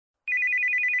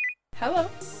Hello.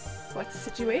 What's the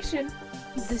situation?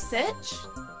 The sitch?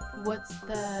 What's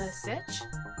the sitch?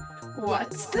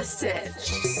 What's the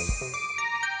sitch?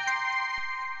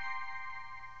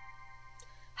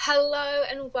 Hello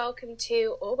and welcome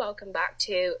back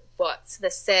to What's the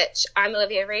Sitch. I'm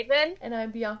Olivia Reedman. And I'm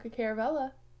Bianca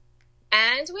Caravella.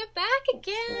 And we're back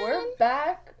again. We're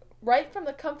back right from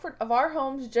the comfort of our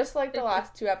homes, just like the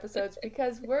last two episodes,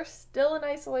 because we're still in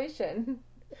isolation.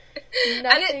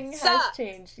 Nothing has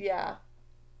changed. Yeah.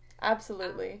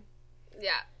 Absolutely.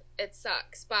 Yeah, it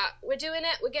sucks. But we're doing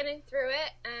it. We're getting through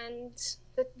it.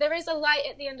 And there is a light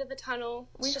at the end of the tunnel.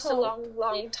 It's just a long,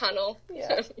 long tunnel.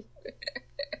 Yeah.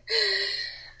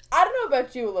 I don't know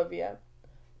about you, Olivia,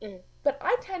 but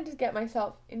I tend to get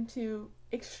myself into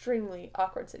extremely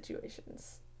awkward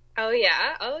situations. Oh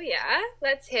yeah?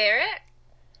 Let's hear it.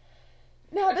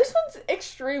 Now, this one's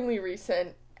extremely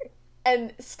recent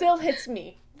and still hits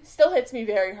me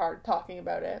very hard talking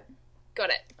about it.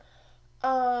 Got it.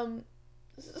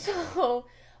 So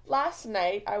last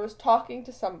night I was talking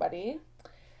to somebody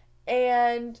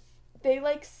and they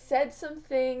said some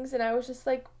things and I was just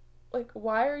like,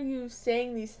 why are you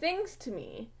saying these things to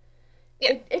me?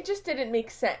 Yeah. It just didn't make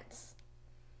sense.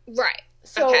 Right.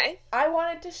 So okay. I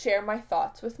wanted to share my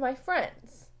thoughts with my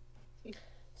friends.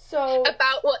 So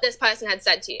about what this person had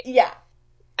said to you. Yeah.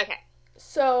 Okay.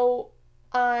 So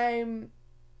I'm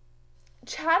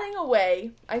chatting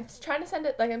away. I'm trying to send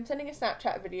it, I'm sending a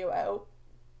Snapchat video out.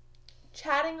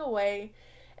 Chatting away.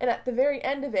 And at the very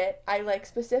end of it, I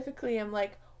specifically am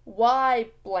like, why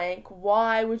blank?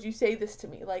 Why would you say this to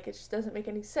me? It just doesn't make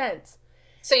any sense.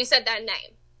 So you said their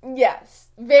name? Yes.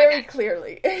 Very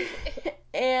clearly.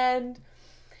 And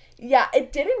yeah,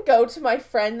 it didn't go to my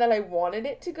friend that I wanted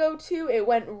it to go to. It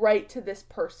went right to this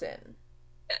person.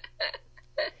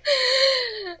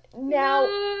 Now,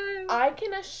 I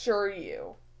can assure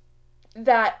you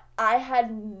that I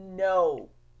had no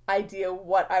idea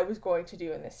what I was going to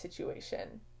do in this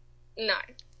situation. No.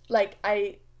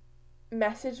 I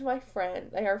messaged my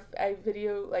friend, I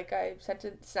sent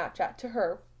a Snapchat to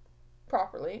her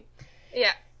properly.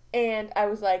 Yeah. And I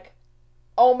was like,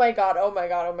 oh my god, I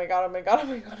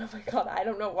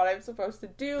don't know what I'm supposed to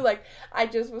do. I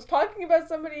just was talking about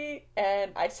somebody,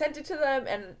 and I sent it to them,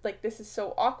 and, this is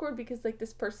so awkward, because,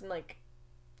 this person,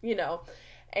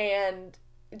 and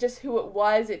just who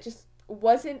it just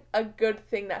wasn't a good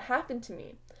thing that happened to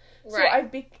me.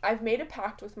 Right. So I've made a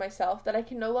pact with myself that I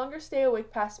can no longer stay awake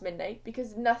past midnight,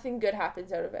 because nothing good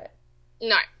happens out of it.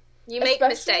 No. You make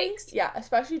mistakes. Yeah,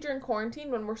 especially during quarantine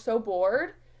when we're so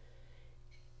bored.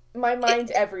 My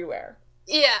mind's everywhere.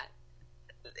 Yeah.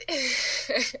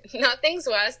 Nothing's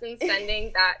worse than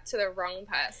sending that to the wrong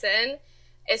person,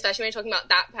 especially when you're talking about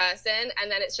that person,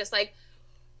 and then it's just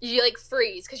you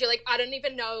freeze, because you're I don't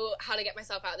even know how to get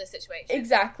myself out of this situation.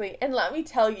 Exactly. And let me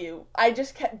tell you, I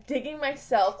just kept digging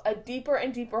myself a deeper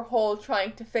and deeper hole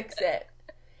trying to fix it,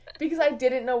 because I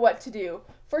didn't know what to do.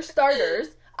 For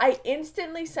starters, I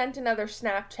instantly sent another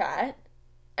Snapchat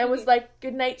and was like,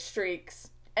 good night, streaks.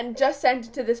 And just sent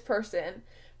it to this person.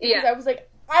 Because I was like,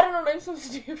 I don't know what I'm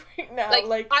supposed to do right now. I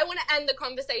want to end the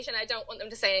conversation. I don't want them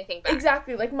to say anything back.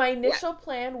 Exactly. My initial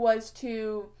plan was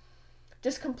to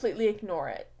just completely ignore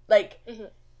it.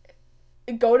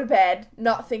 Go to bed,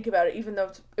 not think about it, even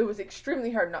though it was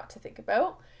extremely hard not to think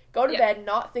about. Go to bed,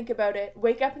 not think about it.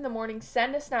 Wake up in the morning,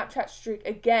 send a Snapchat streak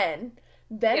again.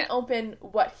 Then open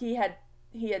what he had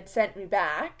sent me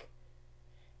back.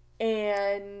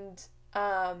 And,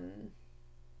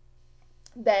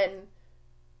 then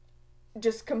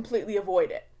just completely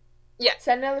avoid it. Yeah.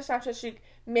 Send another Snapchat streak.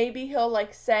 Maybe he'll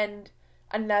send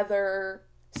another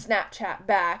Snapchat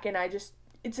back, and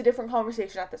it's a different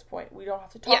conversation at this point. We don't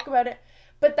have to talk about it.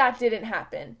 But that didn't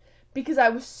happen because I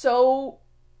was so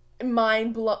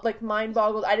mind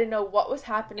boggled. I didn't know what was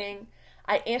happening.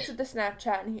 I answered the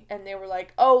Snapchat and they were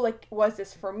like, "Oh, was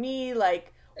this for me?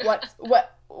 What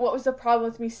was the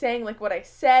problem with me saying what I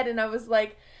said?" And I was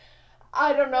like,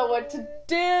 I don't know what to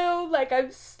do.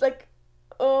 I'm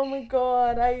oh my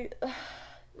god.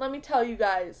 Let me tell you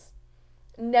guys,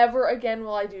 never again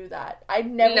will I do that. I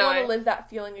never want to live that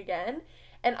feeling again.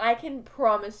 And I can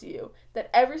promise you that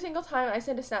every single time I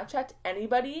send a Snapchat to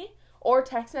anybody or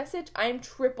text message, I'm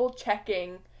triple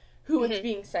checking who it's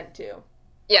being sent to.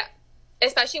 Yeah.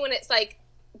 Especially when it's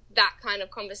that kind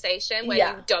of conversation where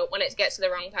you don't want it to get to the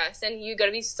wrong person. You got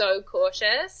to be so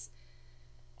cautious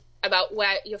about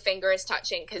where your finger is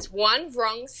touching, because one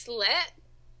wrong slit,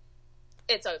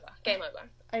 it's over. Game over.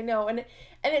 I know, and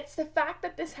it's the fact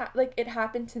that this it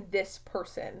happened to this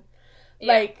person.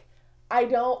 Yeah. I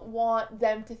don't want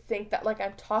them to think that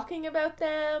I'm talking about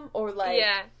them or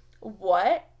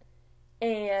what.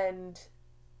 and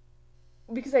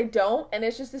because I don't, and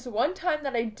it's just this one time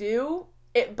that I do,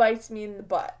 it bites me in the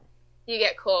butt. You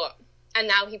get caught, and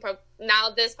now now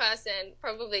this person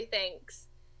probably thinks,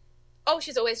 oh,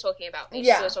 she's always talking about me.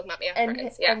 She's always talking about me.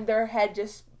 And their head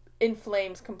just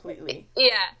inflames completely.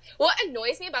 Yeah. What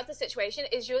annoys me about the situation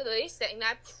is you're literally sitting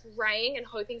there praying and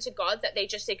hoping to God that they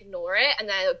just ignore it and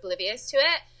they're oblivious to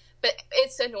it. But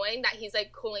it's annoying that he's,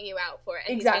 like, calling you out for it.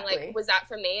 And he's being like, was that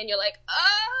from me? And you're like,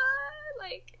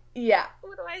 like, yeah.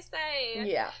 What do I say?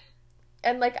 Yeah.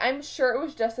 And, like, I'm sure it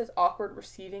was just as awkward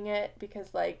receiving it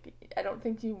because, like, I don't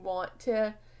think you want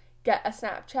to get a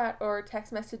Snapchat or a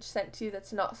text message sent to you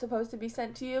that's not supposed to be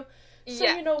sent to you. So,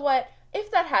 you know what?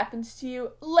 If that happens to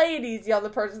you, lay it easy on the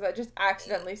person that just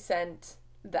accidentally sent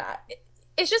that.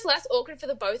 It's just less awkward for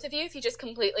the both of you if you just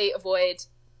completely avoid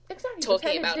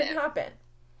talking about it. Didn't happen.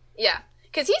 Yeah.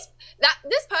 Because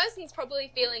this person's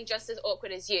probably feeling just as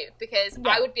awkward as you because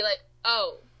I would be like,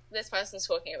 oh, this person's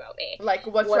talking about me. Like,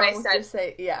 what's wrong with just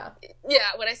say, yeah. Yeah,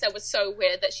 what I said was so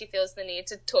weird that she feels the need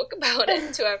to talk about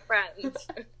it to her friends.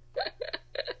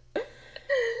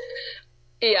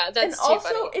 Yeah, that's too funny.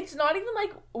 And also, it's not even,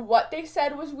 like, what they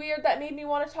said was weird that made me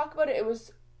want to talk about it. It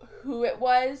was who it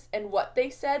was and what they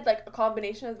said, like, a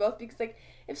combination of both. Because, like,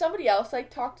 if somebody else,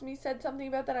 like, talked to me, said something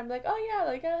about that, I'm like, oh, yeah,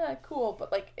 like, cool.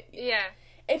 But, like, yeah,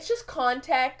 it's just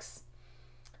context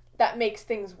that makes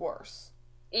things worse.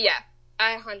 Yeah,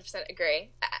 I 100%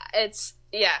 agree.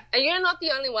 Yeah. And you're not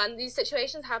the only one. These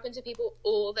situations happen to people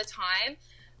all the time.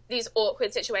 These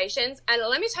awkward situations. And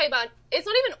let me tell you about, it's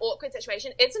not even an awkward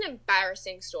situation, it's an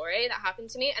embarrassing story that happened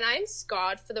to me, and I'm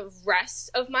scarred for the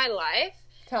rest of my life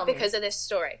because of this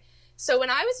story. So when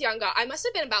I was younger, I must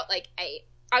have been about like 8.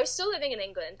 I was still living in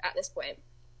England at this point.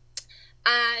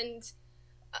 And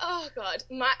oh god,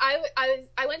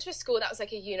 I went to a school that was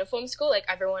like a uniform school. Like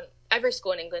every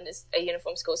school in England is a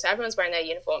uniform school, so everyone's wearing their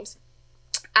uniforms.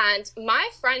 And my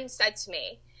friend said to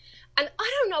me, and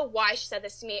I don't know why she said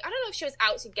this to me. I don't know if she was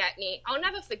out to get me. I'll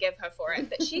never forgive her for it.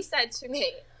 But she said to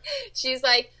me, she's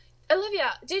like,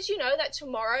 Olivia, did you know that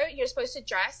tomorrow you're supposed to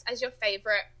dress as your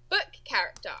favorite book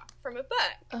character from a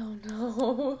book? Oh,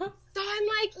 no. So I'm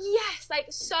like, yes, like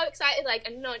so excited, like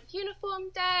a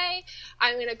non-uniform day.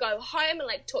 I'm going to go home and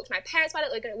like talk to my parents about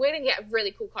it. We're going to get a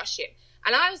really cool costume.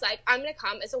 And I was like, I'm going to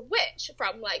come as a witch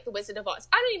from like The Wizard of Oz.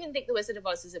 I don't even think The Wizard of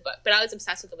Oz is a book, but I was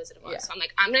obsessed with The Wizard of Oz. Yeah. So I'm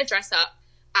like, I'm going to dress up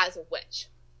as a witch.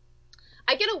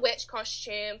 I get a witch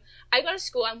costume. I go to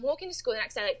school. I'm walking to school the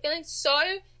next day, like feeling so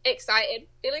excited,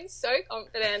 feeling so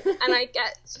confident. And I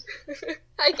get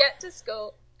to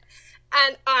school,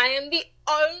 and I am the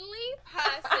only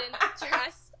person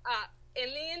dressed up in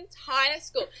the entire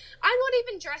school. I'm not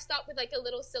even dressed up with like a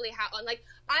little silly hat on. Like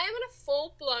I am in a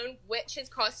full-blown witch's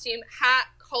costume, hat,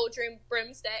 cauldron,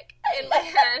 broomstick in my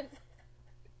hand.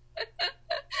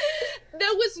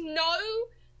 There was no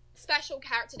special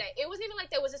character day. It wasn't even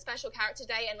like there was a special character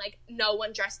day and like no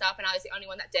one dressed up and I was the only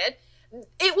one that did.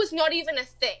 It was not even a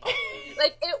thing.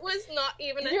 Like it was not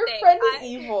even a thing. Your friend is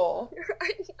evil.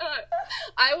 I know.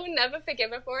 I will never forgive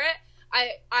her for it.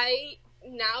 I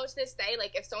now to this day,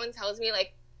 like if someone tells me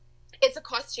like it's a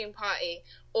costume party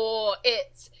or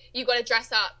it's you got to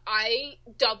dress up, I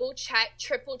double check,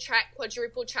 triple check,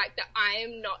 quadruple check that I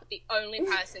am not the only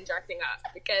person dressing up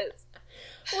because.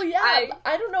 Well, yeah,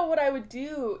 I don't know what I would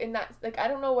do in that, like, I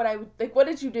don't know what I would, like, what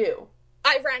did you do?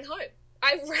 I ran home.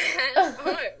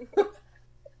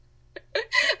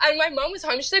 And my mom was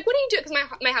home. She's like, what are you doing?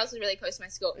 Because my house is really close to my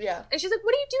school. Yeah. And she's like,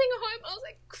 what are you doing at home? I was,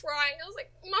 like, crying. I was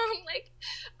like, Mom, like,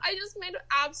 I just made an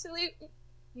absolute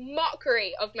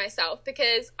mockery of myself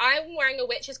because I'm wearing a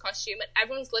witch's costume and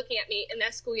everyone's looking at me in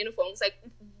their school uniforms like,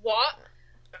 what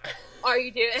are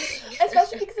you doing?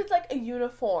 Especially because it's, like, a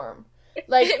uniform.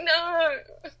 Like, no.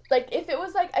 Like, if it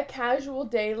was, like, a casual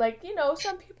day, like, you know,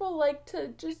 some people like to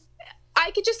just...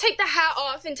 I could just take the hat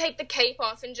off and take the cape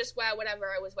off and just wear whatever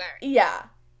I was wearing. Yeah.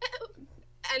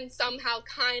 And somehow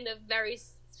kind of very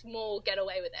small get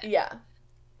away with it. Yeah.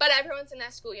 But everyone's in their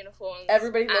school uniforms.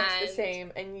 Everybody looks the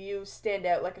same, and you stand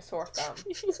out like a sore thumb.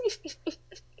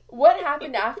 What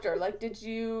happened after? Like, did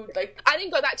you, like... I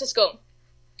didn't go back to school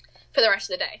for the rest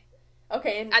of the day.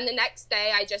 Okay. And the next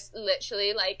day, I just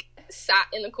literally, like, sat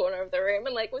in the corner of the room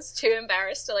and, like, was too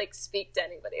embarrassed to, like, speak to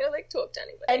anybody or, like, talk to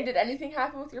anybody. And did anything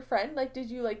happen with your friend? Like,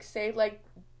 did you, like, say, like,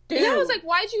 dude? Yeah, I was like,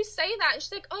 why'd you say that? And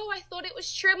she's like, oh, I thought it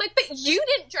was true. I'm like, but you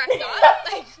didn't dress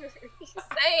up. Like, what are you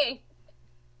saying?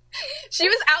 She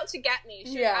was out to get me.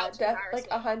 She was out to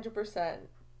embarrass me. 100%.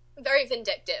 Very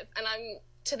vindictive. And I'm,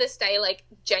 to this day, like,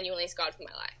 genuinely scarred for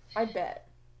my life. I bet.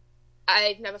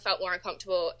 I've never felt more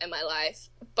uncomfortable in my life.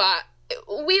 But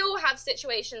we all have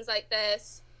situations like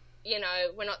this. you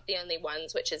know, we're not the only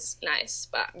ones, which is nice,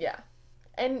 but... Yeah.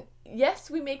 And yes,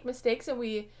 we make mistakes and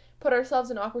we put ourselves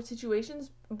in awkward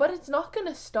situations, but it's not going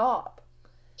to stop.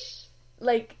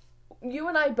 Like, you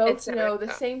and I both know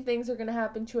the same things are going to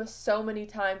happen to us so many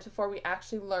times before we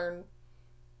actually learn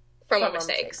from our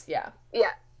mistakes. Yeah.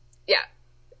 Yeah. Yeah.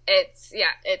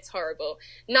 It's horrible.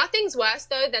 Nothing's worse,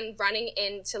 though, than running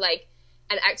into, like,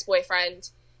 an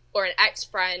ex-boyfriend or an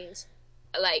ex-friend,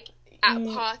 like, at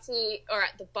a party or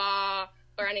at the bar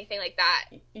or anything like that.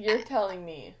 You're telling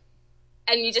me.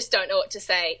 And you just don't know what to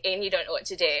say and you don't know what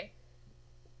to do.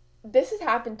 This has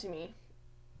happened to me.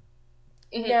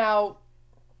 Mm-hmm. Now,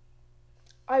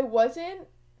 I wasn't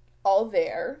all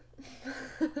there.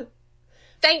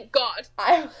 Thank God.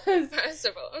 I was, first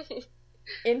of all,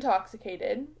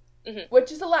 intoxicated,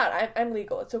 which is allowed. I'm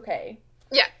legal. It's okay.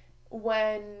 Yeah.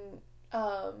 When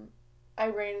I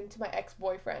ran into my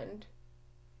ex-boyfriend,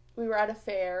 we were at a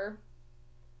fair,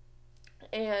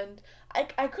 and I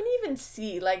couldn't even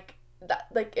see, like, that,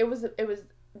 like, it was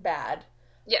bad.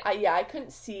 Yeah. I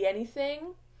couldn't see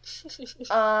anything.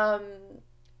 So,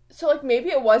 like, maybe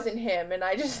it wasn't him, and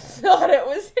I just thought it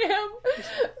was him.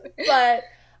 But,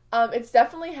 it's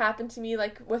definitely happened to me,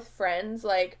 like, with friends.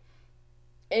 Like,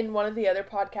 in one of the other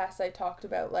podcasts I talked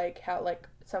about, like, how, like,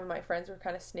 some of my friends were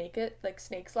kind of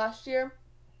snakes last year.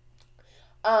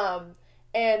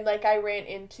 And, like, I ran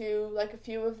into, like, a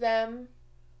few of them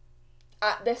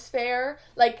at this fair.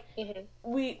 Like,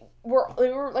 we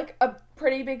were, like, a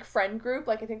pretty big friend group.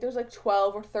 Like, I think there's, like,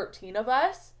 12 or 13 of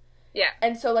us. Yeah.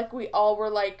 And so, like, we all were,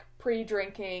 like,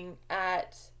 pre-drinking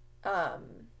at,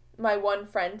 my one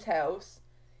friend's house.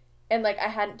 And, like, I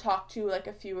hadn't talked to, like,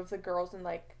 a few of the girls in,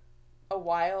 like, a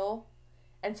while.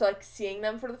 And so, like, seeing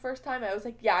them for the first time, I was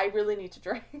like, yeah, I really need to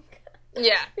drink.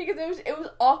 Yeah. Because it was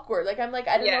awkward. Like, I'm like,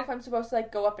 I don't know if I'm supposed to,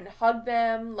 like, go up and hug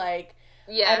them. Like,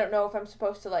 I don't know if I'm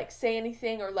supposed to, like, say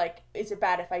anything, or, like, is it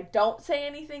bad if I don't say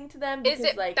anything to them? Because, is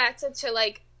it like, better to,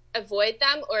 like, avoid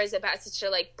them, or is it better to,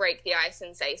 like, break the ice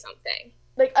and say something?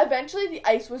 Like, eventually the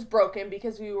ice was broken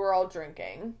because we were all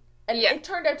drinking. And it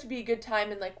turned out to be a good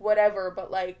time and, like, whatever,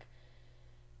 but, like,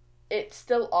 it's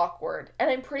still awkward. And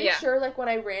I'm pretty sure, like, when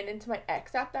I ran into my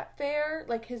ex at that fair,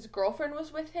 like, his girlfriend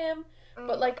was with him.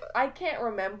 But, like, I can't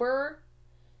remember.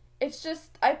 It's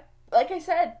just, like I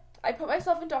said, I put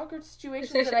myself into awkward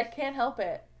situations and I can't help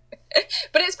it.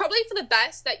 But it's probably for the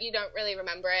best that you don't really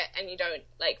remember it and you don't,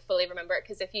 like, fully remember it,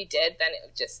 because if you did, then it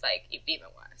would just, like, it'd be even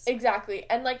worse. Exactly.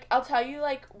 And, like, I'll tell you,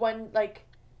 like, when, like,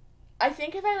 I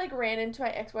think if I, like, ran into my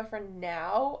ex-boyfriend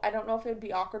now, I don't know if it would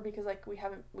be awkward because, like, we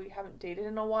haven't dated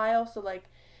in a while, so, like,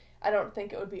 I don't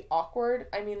think it would be awkward.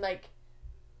 I mean, like,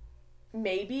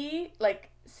 maybe, like,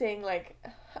 saying, like,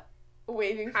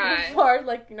 waving from afar,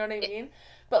 like, you know what I mean?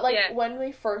 But, like, when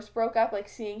we first broke up, like,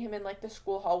 seeing him in, like, the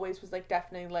school hallways was, like,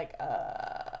 definitely, like,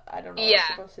 I don't know what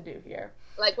I'm supposed to do here.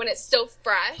 Like, when it's still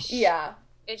fresh. Yeah.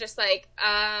 It's just, like,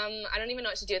 I don't even know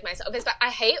what to do with myself. But I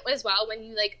hate as well when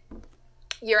you, like,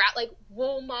 you're at, like,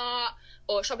 Walmart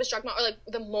or Shoppers Drug Mart or, like,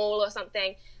 the mall or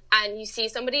something, and you see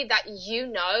somebody that you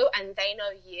know and they know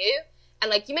you. And,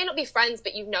 like, you may not be friends,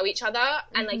 but you know each other.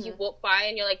 And, like, you walk by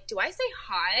and you're like, do I say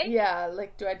hi? Yeah,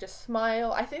 like, do I just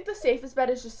smile? I think the safest bet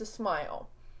is just to smile.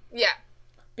 Yeah.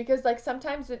 Because, like,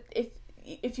 sometimes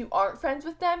if you aren't friends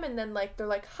with them and then, like, they're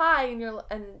like, hi,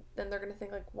 and then they're going to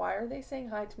think, like, why are they saying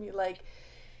hi to me? Like,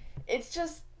 it's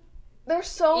just, there's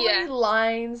so many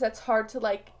lines that's hard to,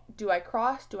 like, do I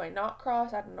cross? Do I not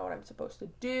cross? I don't know what I'm supposed to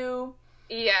do.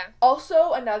 Yeah.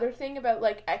 Also, another thing about,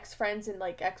 like, ex-friends and,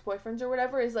 like, ex-boyfriends or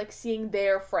whatever is, like, seeing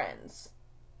their friends.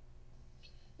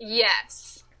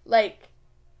 Yes. Like,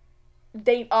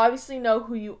 they obviously know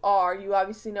who you are. You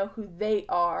obviously know who they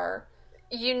are.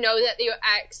 You know that your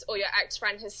ex or your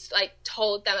ex-friend has, like,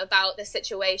 told them about the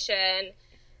situation.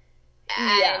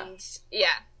 And,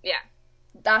 yeah.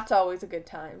 That's always a good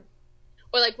time.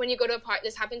 Or, like, when you go to a party,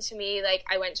 this happened to me, like,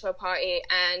 I went to a party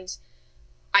and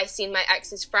I seen my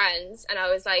ex's friends, and I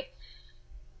was like,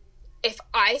 if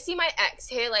I see my ex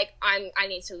here, like, I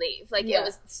need to leave. Like, it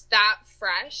was that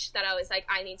fresh that I was like,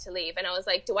 I need to leave. And I was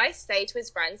like, do I say to his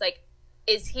friends, like,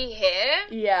 is he here?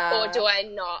 Yeah. Or do I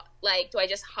not? Like, do I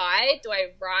just hide? Do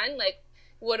I run? Like,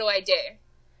 what do I do?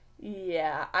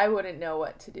 Yeah, I wouldn't know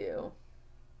what to do.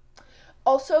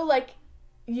 Also, like,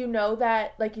 you know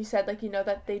that, like you said, like, you know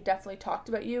that they definitely talked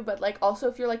about you, but, like, also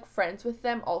if you're, like, friends with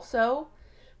them also,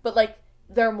 but, like,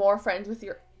 they're more friends with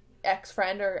your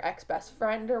ex-friend or ex-best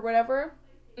friend or whatever,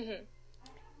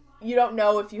 you don't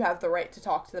know if you have the right to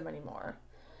talk to them anymore.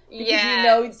 Because you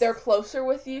know they're closer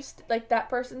with you, like, that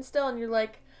person still, and you're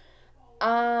like,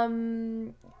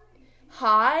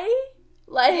 hi?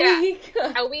 Like,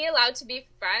 yeah. Are we allowed to be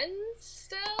friends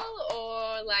still,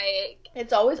 or like?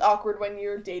 It's always awkward when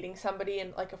you're dating somebody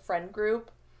in like a friend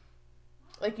group.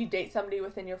 Like, you date somebody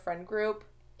within your friend group,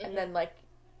 and then like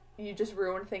you just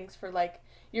ruin things for like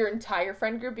your entire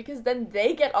friend group, because then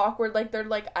they get awkward. Like, they're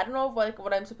like, I don't know like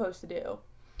what I'm supposed to do.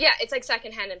 Yeah, it's like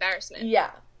secondhand embarrassment.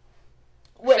 Yeah,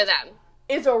 for them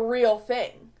is a real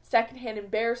thing. Secondhand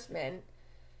embarrassment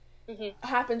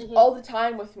happens all the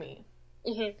time with me.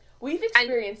 We've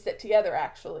experienced it together,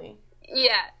 actually.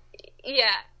 Yeah.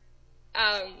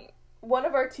 One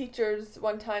of our teachers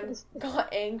one time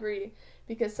got angry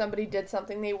because somebody did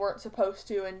something they weren't supposed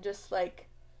to, and just like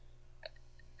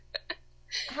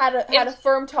had a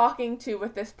firm talking to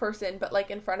with this person, but like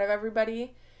in front of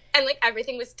everybody. And like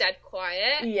everything was dead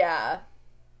quiet. Yeah.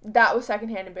 That was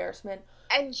secondhand embarrassment.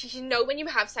 And you know when you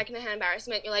have secondhand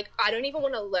embarrassment, you're like, I don't even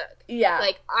want to look. Yeah.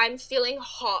 Like, I'm feeling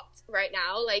hot right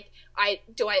now. Like, I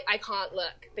can't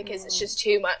look because it's just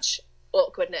too much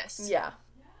awkwardness. Yeah.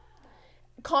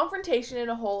 Confrontation in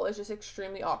a whole is just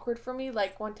extremely awkward for me.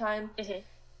 Like, one time,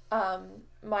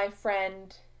 my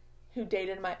friend who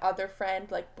dated my other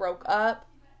friend, like, broke up.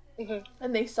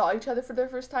 And they saw each other for their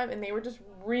first time, and they were just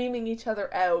reaming each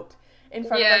other out in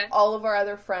front of, like, all of our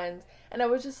other friends. And I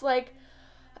was just like...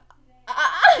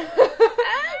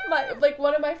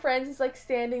 one of my friends is like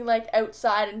standing like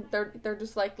outside, and they're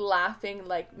just like laughing,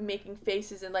 like making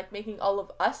faces and like making all of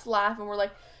us laugh, and we're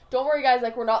like, don't worry guys,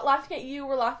 like we're not laughing at you,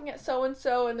 we're laughing at so and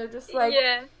so, and they're just like,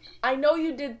 I know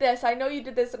you did this,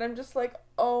 and I'm just like,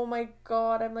 oh my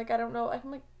god, I'm like, I don't know,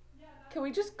 I'm like, can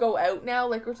we just go out now?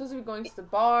 Like, we're supposed to be going to the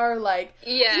bar, like,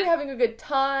 we're having a good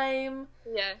time.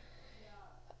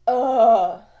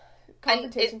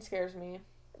 Confrontation scares me.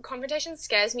 Confrontation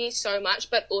scares me so much,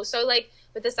 but also like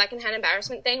with the secondhand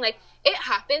embarrassment thing, like it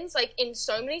happens like in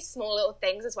so many small little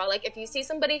things as well. Like if you see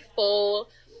somebody fall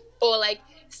or like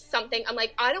something, I'm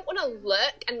like, I don't want to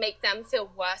look and make them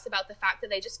feel worse about the fact that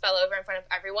they just fell over in front of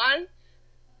everyone,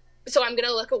 so I'm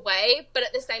gonna look away. But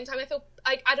at the same time, I feel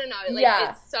like, I don't know, like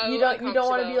it's so you don't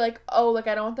want to be like, oh, like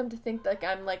I don't want them to think like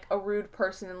I'm like a rude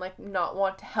person and like not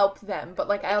want to help them, but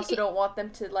like I also don't want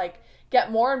them to like get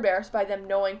more embarrassed by them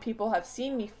knowing people have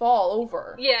seen me fall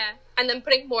over. Yeah, and then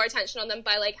putting more attention on them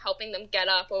by, like, helping them get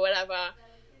up or whatever,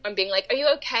 and being like, are you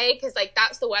okay? Because, like,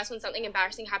 that's the worst when something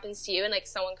embarrassing happens to you, and, like,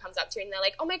 someone comes up to you and they're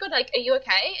like, oh my god, like, are you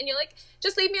okay? And you're like,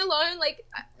 just leave me alone, like...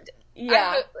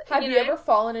 Have you ever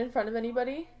fallen in front of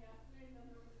anybody?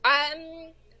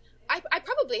 I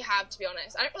probably have, to be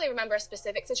honest. I don't really remember a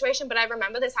specific situation, but I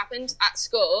remember this happened at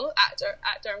school, at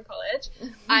Durham College.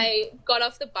 I got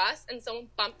off the bus and someone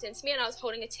bumped into me and I was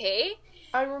holding a tea.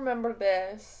 I remember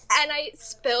this. And I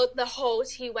spilled, the whole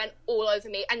tea went all over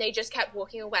me, and they just kept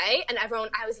walking away, and everyone,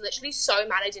 I was literally so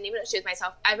mad I didn't even know what to do with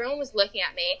myself. Everyone was looking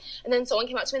at me, and then someone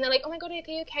came up to me and they're like, oh my god, are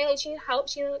you okay? Like, do you need help?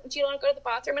 Do you want to go to the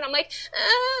bathroom? And I'm like,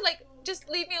 just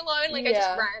leave me alone. Like, I just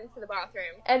ran to the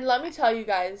bathroom. And let me tell you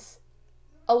guys,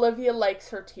 Olivia likes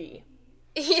her tea.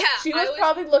 Yeah. She was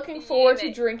probably looking forward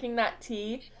to drinking that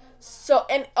tea. So,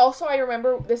 and also I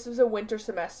remember this was a winter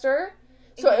semester,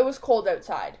 so it was cold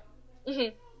outside.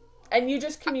 And you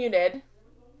just commuted.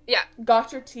 Yeah.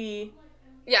 Got your tea.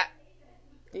 Yeah.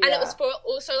 And it was for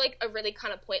also, like, a really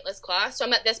kind of pointless class. So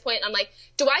I'm at this point, I'm like,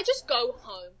 do I just go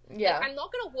home? Yeah. Like, I'm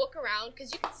not going to walk around,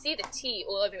 because you can see the tea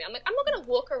all over me. I'm like, I'm not going to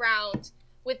walk around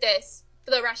with this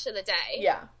for the rest of the day.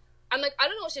 Yeah. I'm like, I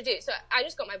don't know what to do. So I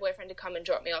just got my boyfriend to come and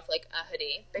drop me off, like, a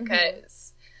hoodie,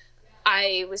 because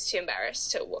I was too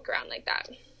embarrassed to walk around like that.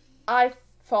 I've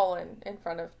fallen in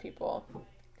front of people.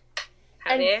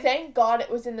 Thank God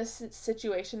it was in the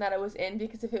situation that I was in,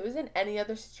 because if it was in any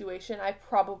other situation, I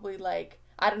probably, like,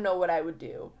 I don't know what I would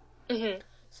do.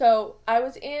 So, I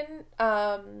was in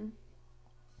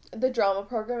the drama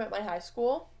program at my high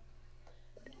school.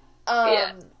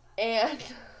 And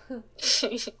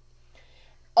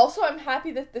also, I'm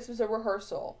happy that this was a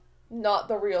rehearsal, not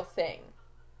the real thing.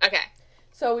 Okay.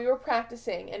 So, we were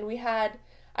practicing, and we had,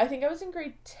 I think I was in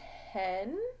grade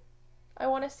 10, I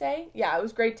want to say. Yeah, it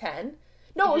was grade 10.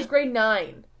 No, it was grade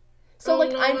 9. So,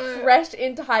 like, I'm fresh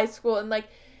into high school, and, like,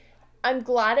 I'm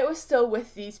glad it was still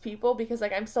with these people, because,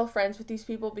 like, I'm still friends with these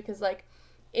people, because, like,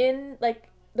 in, like,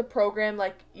 the program,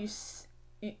 like, you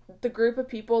the group of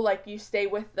people, like, you stay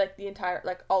with, like, the entire,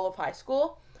 like, all of high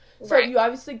school. So, you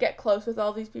obviously get close with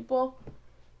all these people.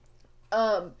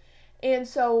 And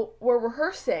so, we're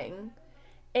rehearsing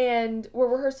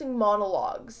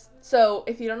monologues. So,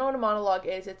 if you don't know what a monologue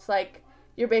is, it's, like,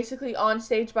 you're basically on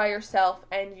stage by yourself,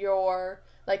 and you're,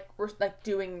 like,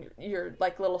 doing your,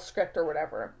 like, little script or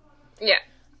whatever. Yeah.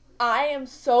 I am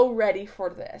so ready for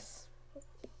this.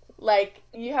 Like,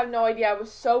 you have no idea. I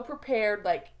was so prepared.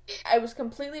 Like, I was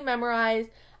completely memorized.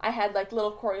 I had, like,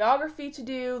 little choreography to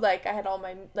do. Like, I had all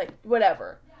my, like,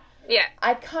 whatever. Yeah.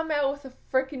 I come out with a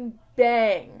freaking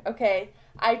bang, okay?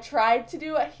 I tried to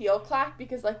do a heel clap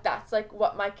because, like, that's, like,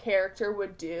 what my character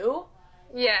would do.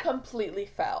 Yeah. Completely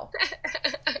fell.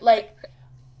 Like,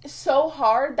 so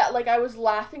hard that, like, I was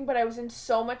laughing, but I was in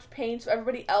so much pain, so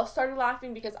everybody else started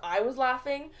laughing because I was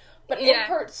laughing. But it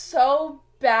hurt so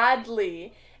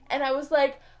badly. And I was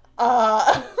like,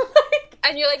 like,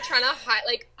 and you're, like, trying to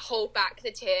hold back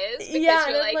the tears because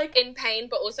you're, like, in pain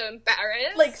but also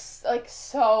embarrassed. Like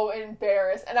so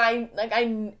embarrassed. And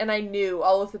I knew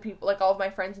all of the people, like, all of my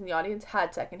friends in the audience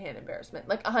had secondhand embarrassment.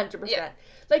 Like, 100%. Yeah.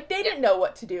 Like, they didn't know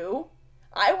what to do.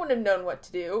 I wouldn't have known what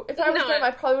to do. If I was them,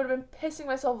 I probably would have been pissing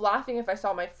myself laughing if I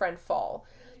saw my friend fall.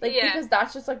 Like, because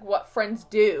that's just, like, what friends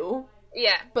do.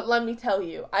 Yeah. But let me tell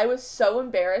you, I was so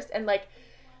embarrassed, and, like,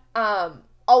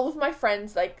 all of my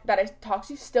friends, like, that I talk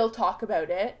to still talk about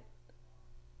it.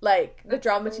 Like, the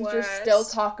drama teachers still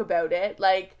talk about it.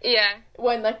 Like,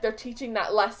 when, like, they're teaching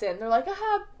that lesson, they're like,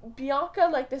 Bianca,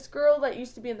 like, this girl that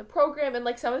used to be in the program, and,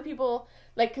 like, some of the people,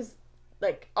 like, because,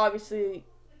 like, obviously,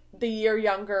 the year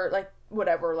younger, like,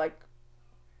 whatever, like,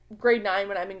 grade 9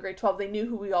 when I'm in grade 12, they knew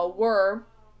who we all were,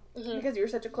 because we were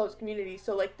such a close community,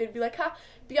 so, like, they'd be like,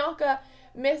 Bianca,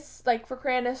 Miss, like,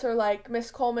 Fracranis, or, like,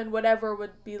 Miss Coleman, whatever,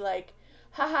 would be like,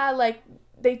 like,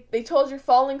 they told your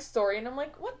falling story, and I'm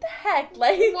like, what the heck,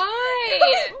 like, why?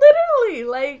 Literally,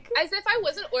 like, as if I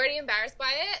wasn't already embarrassed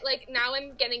by it, like, now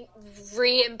I'm getting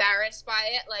re-embarrassed by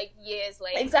it, like, years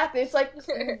later. Exactly, it's like,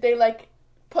 they, like,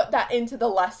 put that into the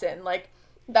lesson, like,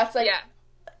 that's, like,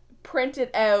 printed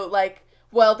out, like,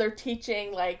 while they're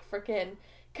teaching, like, freaking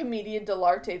Commedia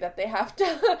dell'arte that they have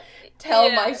to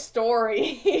tell my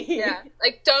story.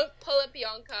 Like, don't pull a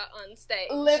Bianca on stage.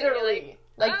 Literally.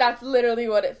 Like, that's literally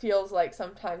what it feels like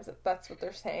sometimes. That's what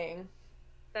they're saying.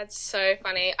 That's so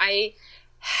funny. I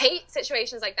hate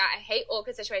situations like that. I hate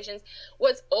awkward situations.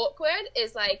 What's awkward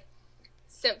is, like,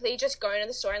 simply just going to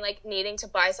the store and, like, needing to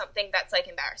buy something that's, like,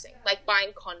 embarrassing. Like,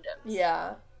 buying condoms.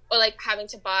 Yeah. Or, like, having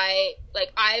to buy,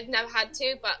 like, I've never had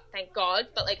to, but thank God,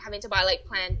 but, like, having to buy, like,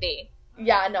 Plan B.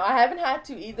 Yeah, no, I haven't had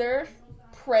to either.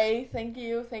 Pray, thank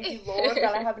you, Lord,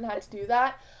 that I haven't had to do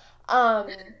that.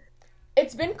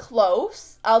 It's been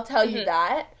close, I'll tell you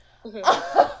that.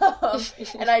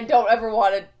 And I don't ever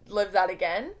want to live that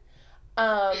again.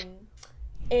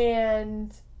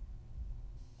 And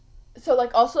so,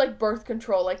 like, also, like, birth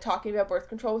control, like, talking about birth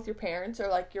control with your parents or,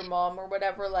 like, your mom or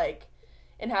whatever, like,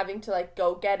 and having to, like,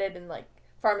 go get it, and, like,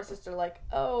 pharmacists are like,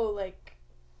 oh, like,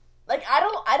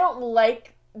 I don't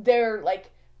like their,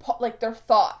 like, their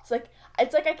thoughts. Like,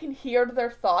 it's like I can hear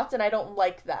their thoughts, and I don't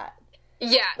like that.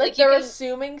 Yeah. Like they're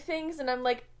assuming things, and I'm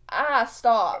like,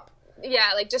 stop.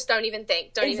 Yeah, like, just don't even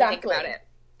think. Don't even think about it.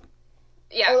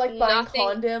 Yeah. Or, like, buying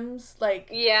condoms, like...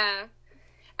 Yeah.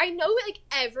 I know, like,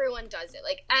 everyone does it.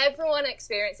 Like, everyone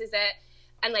experiences it.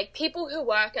 And, like, people who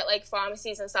work at, like,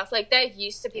 pharmacies and stuff, like, they're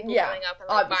used to people going up and,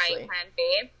 like, buying Plan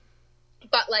B.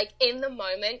 But, like, in the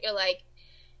moment, you're like,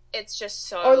 it's just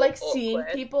so Or, like, awkward. seeing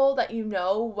people that you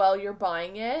know while you're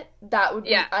buying it, that would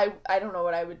be... I don't know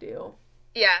what I would do.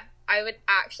 Yeah. I would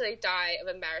actually die of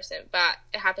embarrassment, but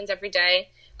it happens every day.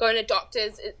 Going to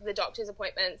the doctor's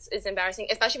appointments is embarrassing,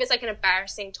 especially if it's, like, an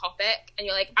embarrassing topic, and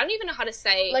you're like, I don't even know how to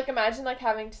say... Like, imagine, like,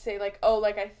 having to say, like, oh,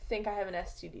 like, I think I have an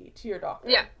STD to your doctor.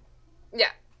 Yeah. Yeah.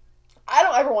 I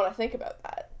don't ever want to think about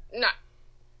that. No.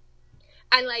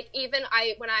 And, like, even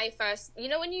when I first... You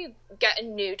know when you get a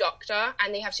new doctor,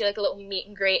 and they have to do, like, a little meet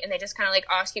and greet, and they just kind of, like,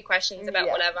 ask you questions about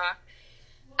whatever.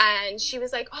 And she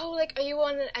was like, oh, like, are you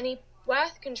on any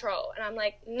birth control? And I'm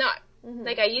like, no.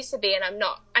 Like, I used to be, and I'm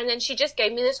not. And then she just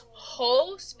gave me this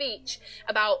whole speech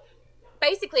about,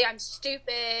 basically, I'm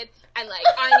stupid, and, like,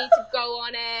 I need to go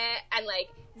on it, and, like,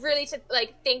 really to,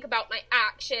 like, think about my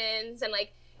actions, and,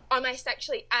 like, am I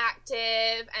sexually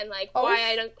active, and, like, why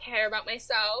I don't care about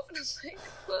myself. And I was like,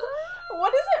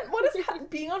 what does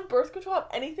being on birth control have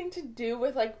anything to do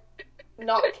with, like,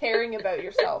 not caring about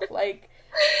yourself? Like,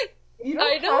 you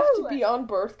don't have to be on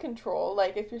birth control,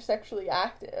 like, if you're sexually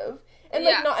active. And,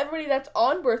 like, not everybody that's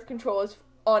on birth control is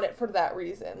on it for that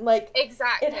reason. Like,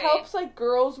 exactly. It helps, like,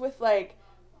 girls with, like,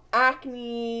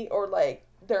 acne or, like,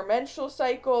 their menstrual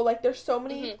cycle. Like, there's so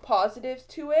many positives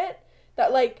to it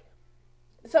that, like,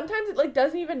 sometimes it, like,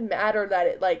 doesn't even matter that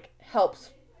it, like,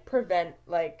 helps prevent,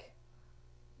 like,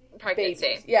 pregnancy.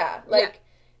 Babies. Yeah. Like,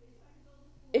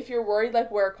 if you're worried,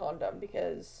 like, wear a condom,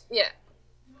 because... Yeah.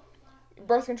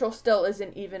 Birth control still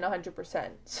isn't even 100%.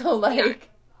 So, like,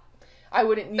 I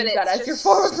wouldn't use that as your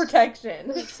form of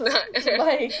protection.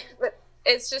 Like...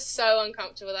 It's just so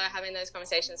uncomfortable though, having those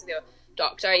conversations with your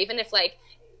doctor, even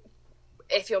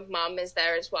if your mum is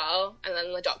there as well, and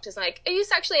then the doctor's like, are you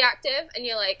sexually active? And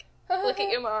you're like, look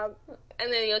at your mom,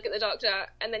 and then you look at the doctor,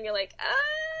 and then you're like,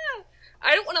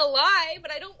 I don't want to lie,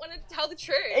 but I don't want to tell the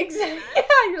truth. Exactly.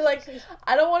 Yeah, you're like,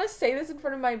 I don't want to say this in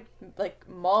front of my, like,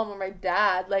 mom or my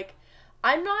dad. Like,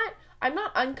 I'm not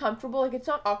uncomfortable. Like, it's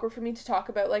not awkward for me to talk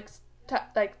about, like,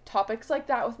 topics like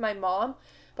that with my mom,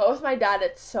 but with my dad,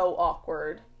 it's so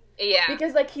awkward. Yeah.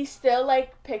 Because, like, he still,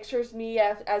 like, pictures me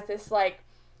as this, like,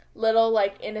 little,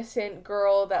 like, innocent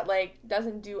girl that, like,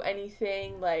 doesn't do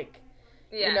anything, like,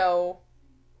 you know,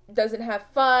 doesn't have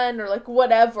fun or, like,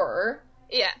 whatever.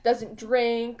 Yeah. Doesn't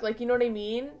drink, like, you know what I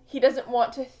mean? He doesn't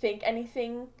want to think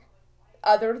anything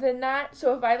other than that.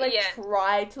 So if I, like,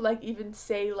 try to, like, even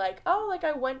say, like, oh, like,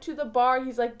 I went to the bar,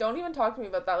 he's like, don't even talk to me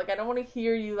about that. Like, I don't want to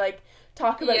hear you, like,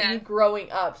 talk about you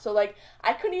growing up. So, like,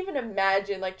 I couldn't even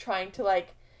imagine, like, trying to,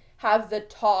 like, have the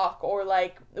talk or,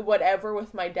 like, whatever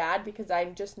with my dad, because I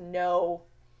just know,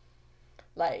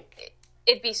 like...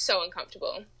 It'd be so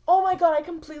uncomfortable. Oh my god, I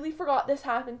completely forgot this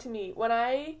happened to me. When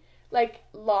I... like,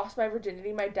 lost my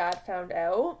virginity, my dad found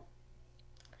out.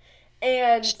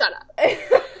 And... Shut up.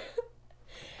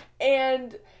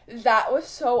 And that was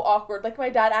so awkward. Like, my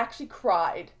dad actually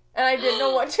cried. And I didn't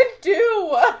know what to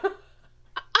do.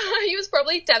 He was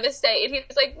probably devastated. He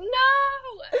was like,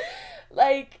 no!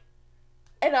 Like,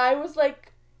 and I was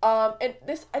like, and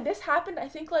this happened, I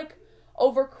think, like,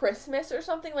 over Christmas or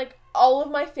something. Like, all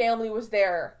of my family was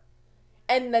there.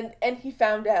 And he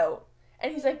found out.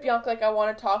 And he's like, Bianca, like, I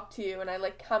want to talk to you. And I,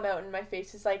 like, come out and my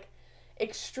face is, like,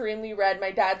 extremely red.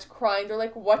 My dad's crying. They're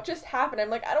like, what just happened?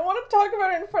 I'm like, I don't want to talk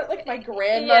about it in front of, like, my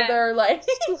grandmother. Like,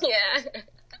 yeah.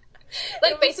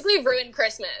 Like, basically ruined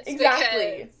Christmas.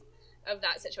 Exactly. Because of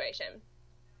that situation.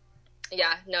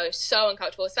 Yeah, no, so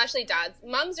uncomfortable. Especially dads.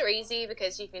 Mums are easy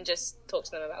because you can just talk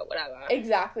to them about whatever.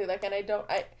 Exactly. Like, and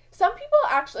some people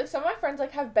actually, like, some of my friends,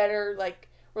 like, have better, like,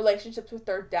 relationships with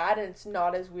their dad, and it's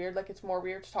not as weird. Like, it's more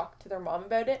weird to talk to their mom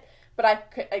about it, but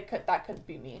that couldn't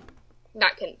be me.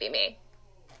 That couldn't be me.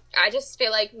 I just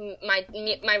feel like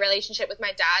my relationship with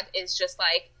my dad is just,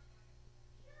 like,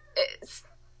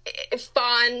 it's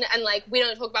fun, and, like, we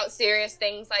don't talk about serious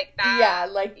things like that. Yeah,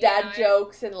 like, dad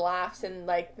jokes and laughs, and,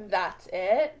 like, that's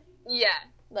it. Yeah.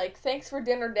 Like, thanks for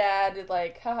dinner, Dad,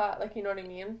 like, haha, like, you know what I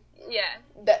mean? Yeah.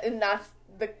 And that's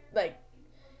the, like,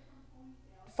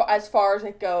 as far as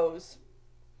it goes.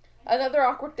 Another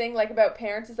awkward thing, like, about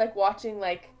parents is, like, watching,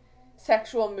 like,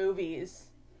 sexual movies.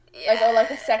 Yeah. Like, or,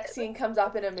 like, a sex scene comes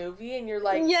up in a movie, and you're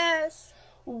like, yes,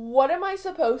 what am I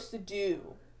supposed to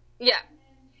do? Yeah.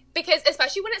 Because,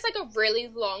 especially when it's, like, a really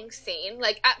long scene,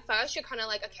 like, at first, you're kind of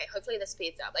like, okay, hopefully this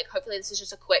speeds up. Like, hopefully this is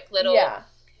just a quick little... Yeah.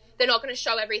 They're not going to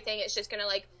show everything. It's just going to,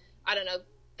 like, I don't know,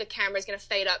 the camera's going to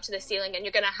fade up to the ceiling, and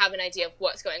you're going to have an idea of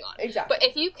what's going on. Exactly. But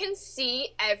if you can see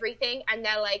everything, and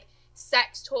they're, like,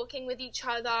 sex talking with each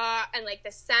other, and, like,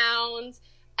 the sounds,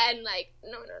 and, like,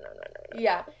 no.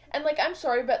 Yeah. And, like, I'm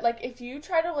sorry, but, like, if you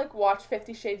try to, like, watch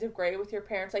 50 Shades of Grey with your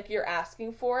parents, like, you're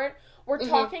asking for it. We're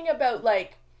talking about,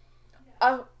 like,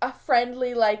 a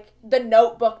friendly, like, The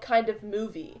Notebook kind of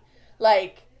movie.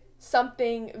 Like,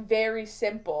 something very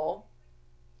simple,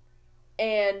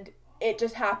 and it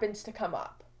just happens to come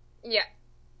up. Yeah.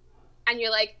 And you're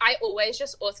like, I always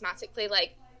just automatically,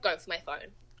 like, go for my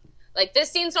phone. Like, this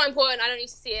scene's not important, I don't need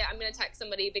to see it, I'm gonna text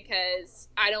somebody because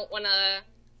I don't wanna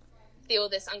feel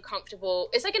this uncomfortable...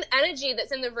 It's like an energy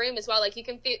that's in the room as well. Like, you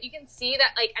can see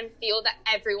that, like, and feel that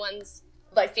everyone's,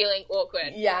 like, feeling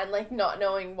awkward. Yeah, and, like, not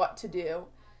knowing what to do.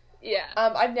 Yeah.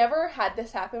 I've never had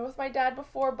this happen with my dad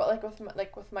before, but,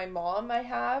 like, with my mom, I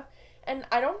have. And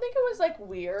I don't think it was, like,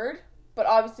 weird, but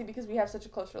obviously because we have such a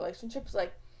close relationship, it's,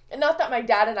 like... And not that my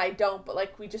dad and I don't, but,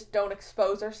 like, we just don't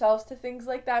expose ourselves to things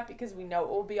like that because we know it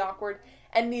will be awkward,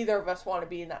 and neither of us want to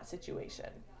be in that situation.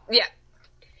 Yeah.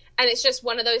 And it's just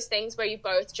one of those things where you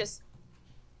both just,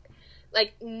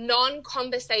 like,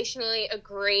 non-conversationally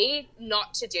agree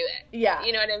not to do it. Yeah.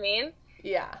 You know what I mean?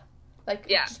 Yeah. Like,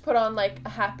 just put on, like, a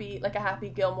Happy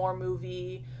Gilmore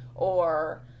movie,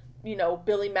 or, you know,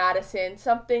 Billy Madison,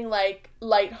 something, like,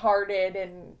 lighthearted,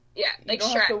 and like you don't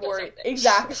Shrek have to worry. Or something.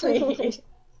 Exactly.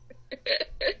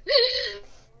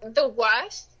 The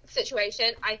worst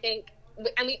situation, I think,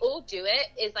 and we all do it,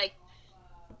 is, like,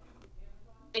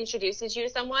 introduces you to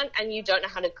someone and you don't know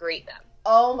how to greet them.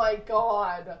 Oh my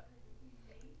god.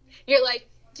 You're like,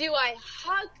 do I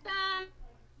hug them,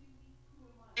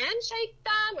 handshake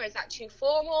them, or is that too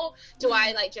formal? Do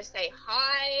I, like, just say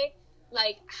hi?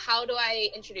 Like, how do I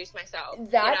introduce myself?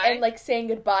 That, you know? and, like, saying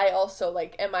goodbye also.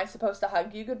 Like, am I supposed to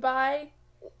hug you goodbye?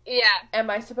 Yeah. Am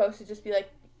I supposed to just be like,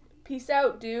 peace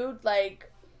out, dude.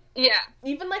 Like, yeah.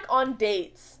 Even, like, on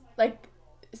dates, like,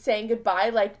 saying goodbye,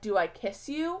 like, do I kiss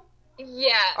you?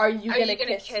 Yeah. Are you gonna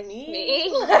kiss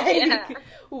me? Like, yeah.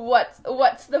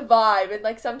 What's the vibe? And,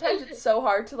 like, sometimes it's so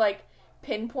hard to, like,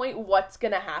 pinpoint what's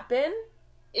gonna happen.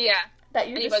 Yeah. That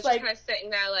you're and just, like... kind of sitting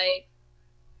there, like...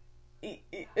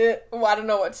 Well, I don't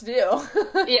know what to do.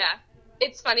 Yeah.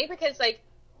 It's funny because, like,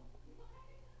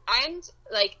 and,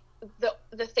 like,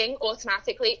 the thing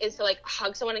automatically is to, like,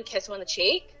 hug someone and kiss them on the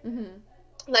cheek. Mm-hmm.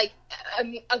 Like,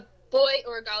 a boy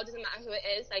or a girl, doesn't matter who it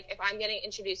is, like, if I'm getting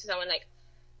introduced to someone, like,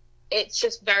 it's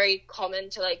just very common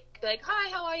to, like, be like, hi,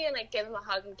 how are you? And, like, give them a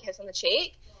hug and kiss on the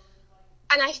cheek.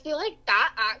 And I feel like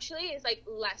that actually is, like,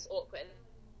 less awkward.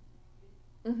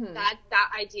 Mm-hmm.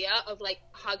 That idea of, like,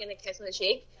 hug and a kiss on the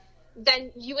cheek,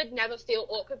 then you would never feel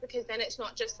awkward because then it's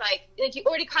not just, like you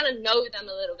already kind of know them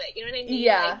a little bit. You know what I mean?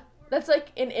 Yeah. Like, that's,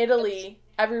 like, in Italy,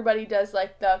 everybody does,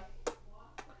 like, the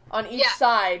on each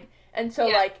side. And so,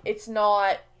 like, it's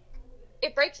not...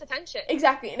 It breaks the tension.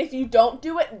 Exactly. And if you don't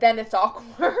do it, then it's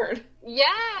awkward. Yeah,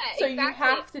 so exactly. you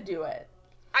have to do it.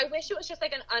 I wish it was just,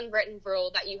 like, an unwritten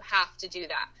rule that you have to do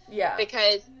that. Yeah.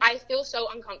 Because I feel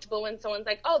so uncomfortable when someone's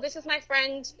like, oh, this is my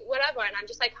friend, whatever. And I'm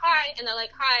just like, hi. And they're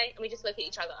like, hi. And we just look at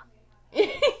each other.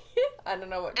 I don't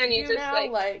know what to do just, now.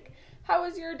 Like, how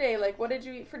was your day? Like, what did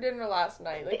you eat for dinner last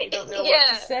night? Like, you don't know what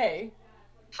to say.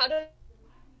 How do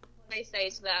I say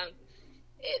to them?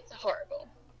 It's horrible.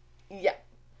 Yeah.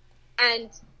 And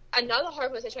another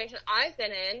horrible situation I've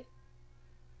been in,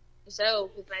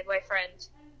 so with my boyfriend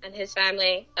and his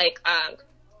family, like,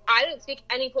 I don't speak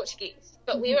any Portuguese,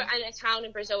 but we were in a town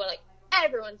in Brazil where, like,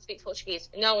 everyone speaks Portuguese.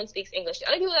 No one speaks English. The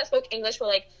only people that spoke English were,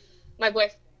 like, my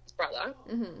boyfriend's brother.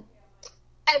 Mm-hmm.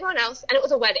 Everyone else, and it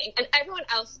was a wedding, and everyone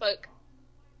else spoke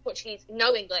Portuguese,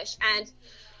 no English, and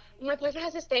my boyfriend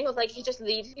has this thing of, like, he just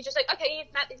leaves. He's just like, okay,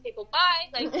 you've met these people, bye.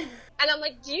 Like, and I'm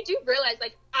like, do you realize,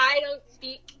 like, I don't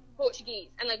speak Portuguese,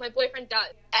 and, like, my boyfriend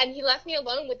does. And he left me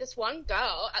alone with this one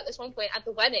girl at this one point at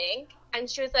the wedding, and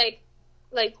she was, like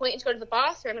pointing to go to the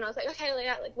bathroom, and I was like, okay,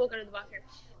 yeah, like, we'll go to the bathroom.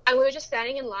 And we were just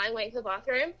standing in line waiting for the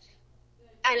bathroom,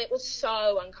 and it was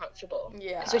so uncomfortable.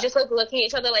 Yeah. So we're just, like, looking at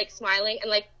each other, like, smiling,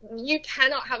 and, like, you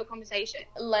cannot have a conversation.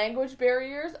 Language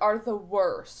barriers are the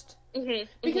worst. Mm-hmm.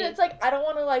 Because it's, like, I don't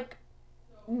want to,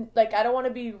 like, I don't want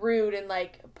to be rude and,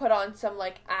 like, put on some,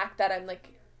 like, act that I'm, like,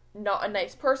 not a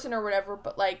nice person or whatever,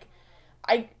 but, like,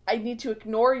 I need to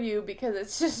ignore you because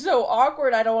it's just so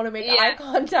awkward. I don't want to make eye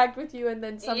contact with you, and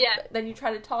then then you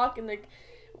try to talk, and, like,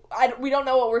 we don't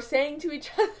know what we're saying to each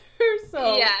other,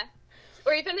 so... Yeah.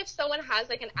 Or even if someone has,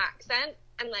 like, an accent,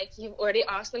 and, like, you've already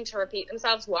asked them to repeat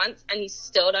themselves once, and you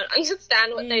still don't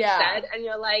understand what they've said, and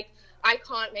you're like, I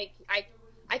can't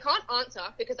answer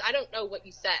because I don't know what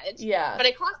you said. Yeah. But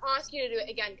I can't ask you to do it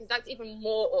again because that's even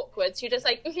more awkward. So you're just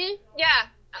like,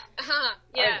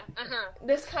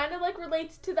 This kind of, like,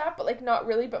 relates to that, but, like, not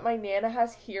really. But my Nana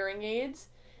has hearing aids,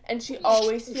 and she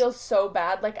always feels so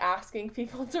bad, like, asking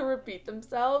people to repeat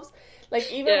themselves. Like,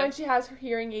 even when she has her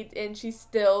hearing aids in, she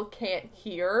still can't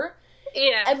hear.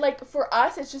 Yeah. And, like, for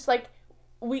us, it's just, like,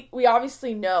 we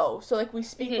obviously know, so, like, we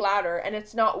speak louder, and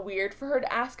it's not weird for her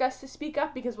to ask us to speak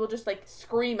up, because we'll just, like,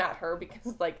 scream at her,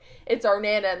 because, like, it's our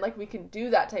Nana, and, like, we can do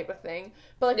that type of thing.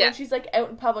 But, like, when she's, like, out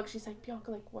in public, she's like,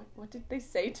 Bianca, like, what did they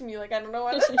say to me? Like, I don't know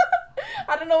what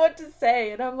I don't know what to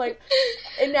say, and I'm like,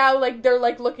 and now, like, they're,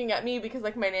 like, looking at me, because,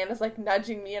 like, my Nana's, like,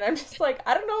 nudging me, and I'm just like,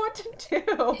 I don't know what to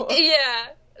do. Yeah,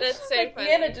 that's so like, funny.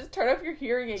 Nana, just turn off your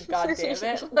hearing aid,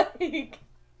 goddammit. Like...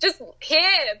 Just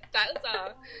here, that's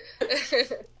all.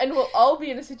 And we'll all be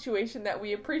in a situation that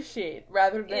we appreciate,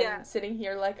 rather than sitting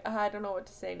here like, I don't know what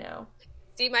to say now.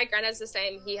 See, my granddad's the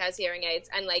same. He has hearing aids,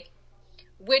 and, like,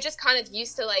 we're just kind of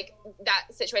used to, like, that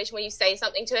situation where you say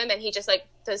something to him and he just, like,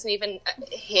 doesn't even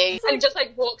hear you and just,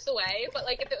 like, walks away. But,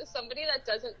 like, if it was somebody that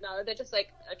doesn't know, they're just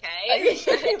like,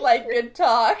 okay. Like, good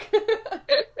talk.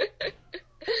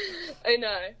 I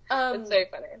know. It's so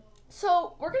funny.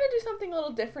 So, we're going to do something a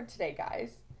little different today,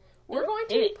 guys. We're going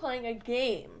to be playing a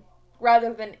game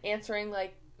rather than answering,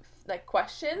 like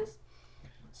questions.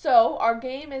 So, our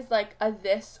game is, like, a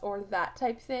this or that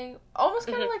type thing. Almost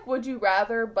kind of like Would You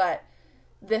Rather, but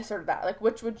this or that. Like,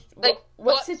 which would... Like,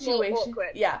 what situation...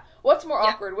 Yeah. What's more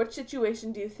awkward? Which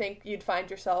situation do you think you'd find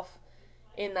yourself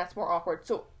in that's more awkward?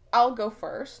 So, I'll go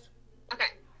first. Okay.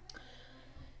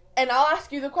 And I'll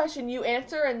ask you the question, you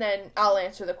answer, and then I'll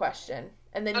answer the question.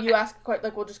 And then you ask a question,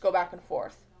 like, we'll just go back and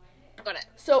forth. Got it.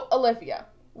 So, Olivia,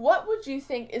 what would you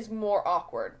think is more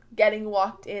awkward? Getting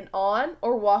walked in on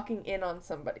or walking in on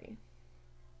somebody?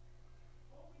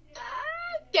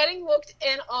 Getting walked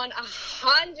in on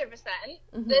 100%.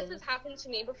 This has happened to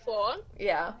me before.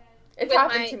 Yeah. It's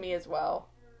happened to me as well.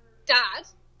 Dad,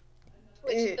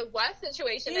 which is the worst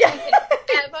situation that you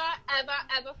can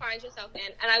ever find yourself in.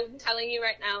 And I'm telling you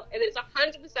right now, it is 100%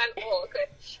 awkward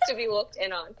to be walked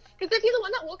in on. Because if you're the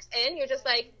one that walks in, you're just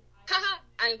like, haha,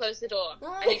 and close the door.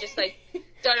 And you just, like,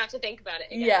 don't have to think about it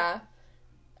again. Yeah.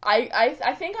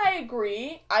 I think I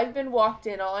agree. I've been walked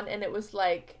in on, and it was,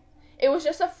 like, it was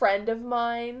just a friend of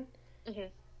mine. Mm-hmm.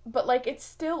 But, like, it's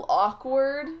still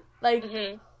awkward. Like,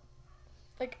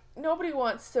 like, nobody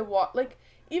wants to walk, like,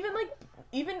 even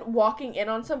walking in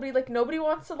on somebody, like, nobody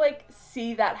wants to, like,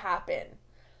 see that happen.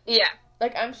 Yeah.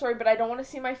 Like, I'm sorry, but I don't want to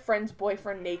see my friend's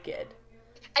boyfriend naked.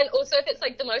 And also if it's,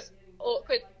 like, the most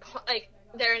awkward, like,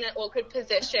 they're in an awkward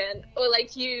position, or,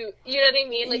 like, you know what I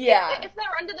mean? Like, if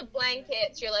they're under the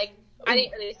blankets, you're like, I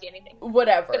didn't really see anything.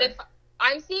 Whatever. But if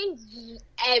I'm seeing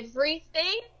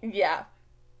everything... Yeah.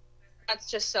 That's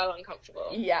just so uncomfortable.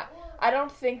 Yeah. I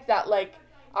don't think that, like,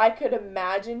 I could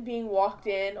imagine being walked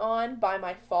in on by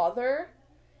my father,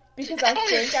 because I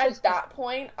think at that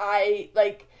point, I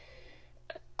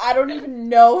don't even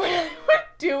know what I would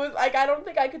do. Like, I don't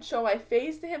think I could show my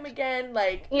face to him again,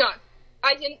 like... No.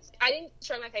 I didn't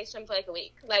show my face to him for, like, a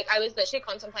week. Like, I was literally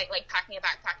contemplating, like, packing a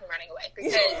backpack and running away,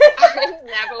 because I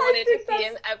never wanted to see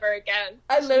him ever again.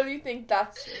 I literally think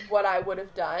that's what I would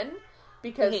have done,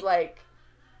 because, like,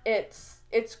 it's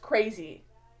crazy.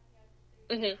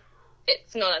 Mm-hmm.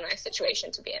 It's not a nice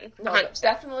situation to be in. 100%. No,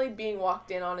 definitely being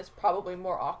walked in on is probably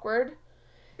more awkward.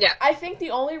 Yeah. I think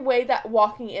the only way that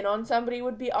walking in on somebody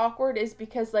would be awkward is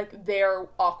because, like, they're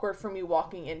awkward for me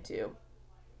walking into.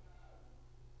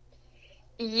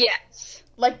 Yes.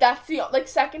 Like, that's the, like,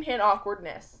 secondhand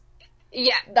awkwardness.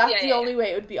 Yeah. That's the only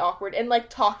way it would be awkward. And,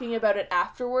 like, talking about it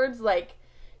afterwards, like,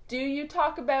 do you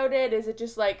talk about it? Is it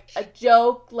just, like, a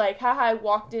joke? Like, haha, I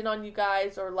walked in on you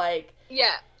guys, or, like...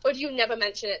 Yeah. Or do you never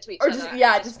mention it to each other?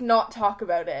 Just not talk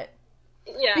about it.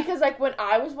 Yeah. Because, like, when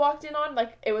I was walked in on,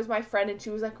 like, it was my friend, and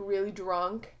she was, like, really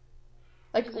drunk.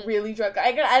 Like, really drunk.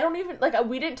 I don't even, like,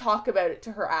 we didn't talk about it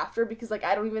to her after, because, like,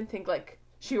 I don't even think, like,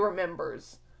 she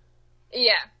remembers.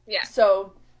 Yeah.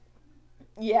 So,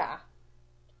 yeah.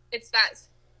 It's that...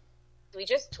 Do we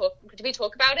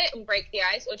talk about it and break the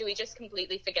ice, or do we just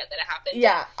completely forget that it happened?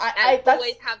 Yeah, I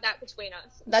always have that between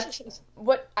us. That's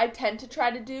what I tend to try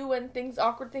to do when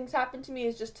awkward things happen to me,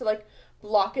 is just to, like,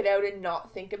 block it out and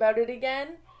not think about it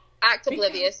again. Act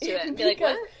oblivious to it. Be like,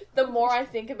 what? The more I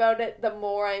think about it, the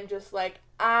more I'm just like,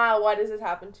 why does this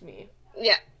happen to me?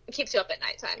 Yeah, it keeps you up at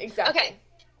nighttime. Exactly. Okay,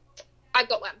 I've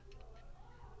got one.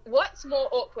 What's more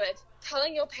awkward,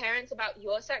 telling your parents about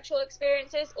your sexual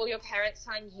experiences, or your parents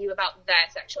telling you about their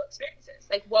sexual experiences?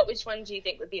 Like, which one do you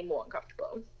think would be more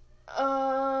uncomfortable?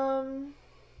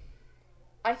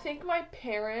 I think my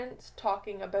parents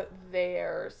talking about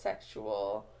their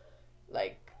sexual,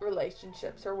 like,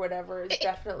 relationships or whatever is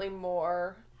definitely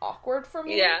more awkward for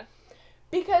me. Yeah.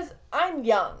 Because I'm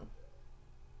young.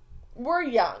 We're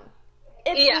young.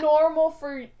 It's normal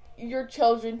for your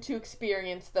children to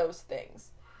experience those things.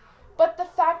 But the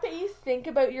fact that you think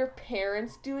about your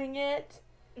parents doing it...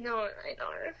 No, I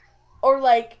know. Or,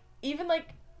 like, even,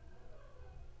 like,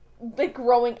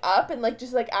 growing up and, like,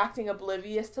 just, like, acting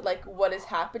oblivious to, like, what is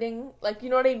happening. Like, you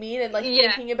know what I mean? And, like,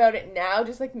 thinking about it now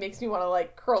just, like, makes me want to,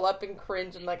 like, curl up and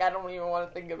cringe and, like, I don't even want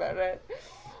to think about it.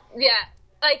 Yeah.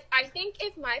 Like, I think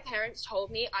if my parents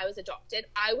told me I was adopted,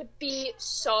 I would be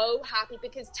so happy,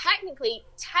 because technically,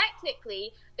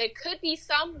 there could be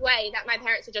some way that my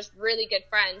parents are just really good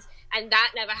friends, and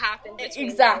that never happened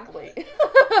between exactly. them.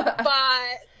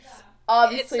 But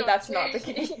obviously that's not the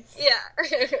case.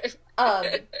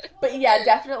 Yeah. But yeah,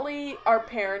 definitely our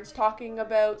parents talking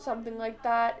about something like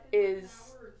that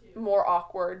is more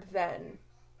awkward than...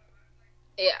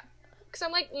 Yeah. Because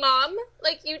I'm like, Mom,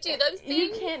 like, you do those things.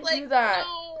 You can't like, do that.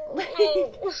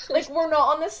 No. Like, we're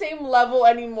not on the same level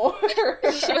anymore.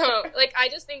 No, like, I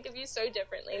just think of you so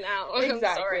differently now. Exactly.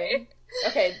 I'm sorry.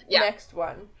 Okay, next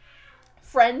one.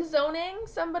 Friend zoning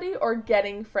somebody or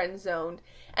getting friend zoned,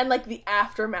 and, like, the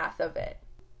aftermath of it.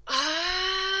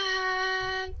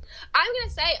 I'm gonna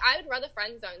say I would rather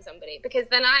friend zone somebody, because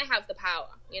then I have the power,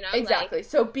 you know? Exactly. Like,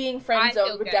 so being friend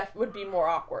zoned would be more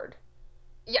awkward.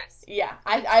 Yes. Yeah,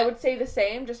 I would say the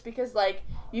same, just because, like,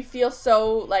 you feel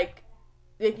so, like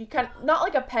you kind of, not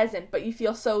like a peasant, but you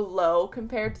feel so low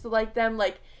compared to, like, them.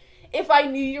 Like, if I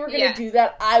knew you were gonna do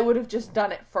that, I would have just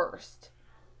done it first.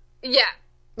 Yeah.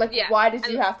 Like, why did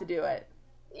you have to do it?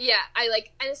 Yeah,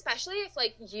 and especially if,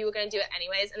 like, you were gonna do it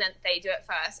anyways, and then they do it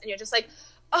first, and you're just like,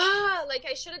 like,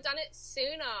 I should have done it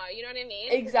sooner, you know what I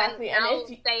mean? Exactly. And now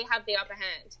they have the upper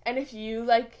hand. And if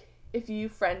you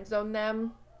friend zone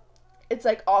them, it's,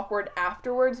 like, awkward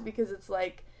afterwards, because it's,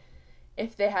 like,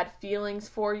 if they had feelings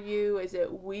for you. Is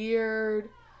it weird?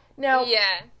 Now,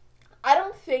 yeah, I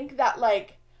don't think that,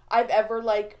 like, I've ever,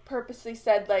 like, purposely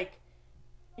said, like,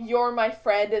 you're my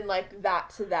friend and, like, that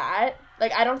to that.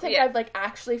 Like, I don't think I've, like,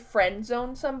 actually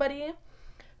friend-zoned somebody.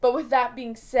 But with that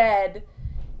being said,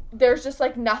 there's just,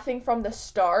 like, nothing from the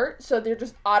start, so they're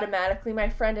just automatically my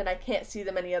friend and I can't see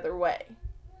them any other way.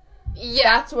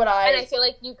 Yeah. That's what And I feel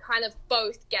like you kind of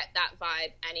both get that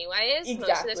vibe anyways,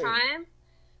 most of the time.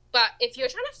 But if you're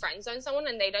trying to friend zone someone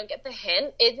and they don't get the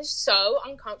hint, it is so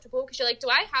uncomfortable because you're like, do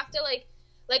I have to, like,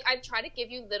 I try to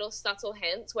give you little subtle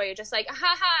hints where you're just like,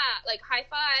 ha, like, high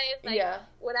five, like,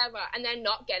 whatever, and they're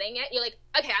not getting it. You're like,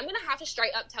 okay, I'm going to have to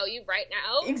straight up tell you right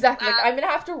now. Exactly. Like, I'm going to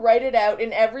have to write it out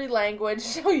in every language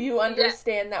so you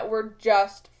understand that we're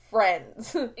just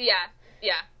friends. Yeah.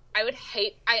 I'd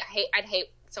hate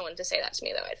someone to say that to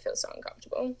me, though. I'd feel so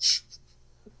uncomfortable.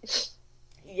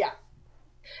 Yeah.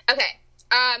 Okay,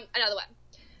 another one.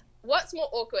 What's more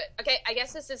awkward? Okay, I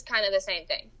guess this is kind of the same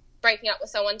thing. Breaking up with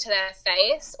someone to their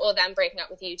face or them breaking up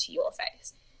with you to your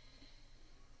face?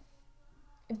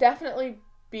 Definitely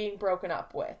being broken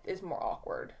up with is more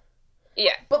awkward.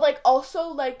 Yeah. But, like, also,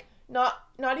 like, not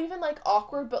even, like,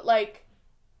 awkward, but, like,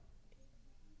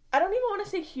 I don't even want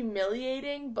to say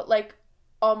humiliating, but, like,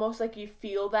 almost like you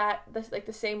feel that, like,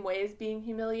 the same way as being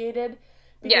humiliated.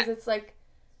 Because it's, like,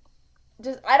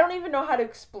 just, I don't even know how to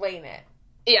explain it.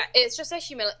 Yeah, it's just a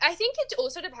humility. I think it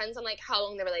also depends on, like, how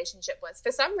long the relationship was.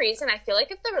 For some reason, I feel like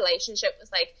if the relationship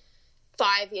was, like,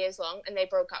 5 years long and they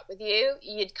broke up with you,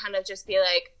 you'd kind of just be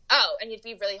like, oh, and you'd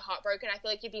be really heartbroken. I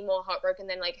feel like you'd be more heartbroken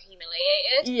than, like,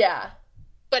 humiliated. Yeah.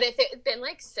 But if it had been,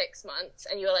 like, 6 months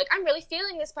and you were like, I'm really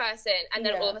feeling this person, and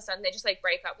then all of a sudden they just, like,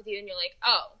 break up with you and you're like,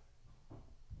 oh,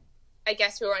 I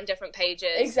guess we were on different pages.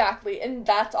 Exactly, and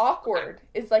that's awkward.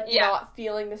 It's like not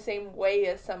feeling the same way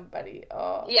as somebody.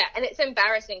 Oh. Yeah, and it's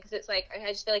embarrassing because it's like,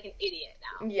 I just feel like an idiot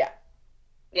now. Yeah.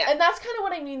 Yeah. And that's kind of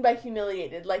what I mean by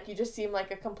humiliated. Like, you just seem like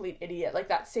a complete idiot. Like,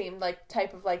 that same, like,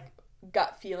 type of, like,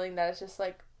 gut feeling that it's just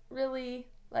like, really?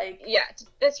 Like... Yeah,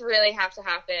 this really have to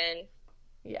happen.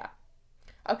 Yeah.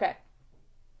 Okay.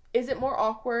 Is it more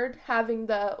awkward having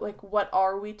the, like, what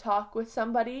are we talk with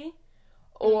somebody?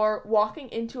 Or walking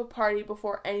into a party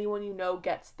before anyone you know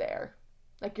gets there?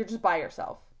 Like, you're just by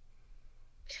yourself.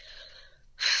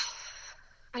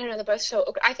 I don't know, they're both so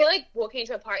awkward. I feel like walking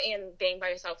into a party and being by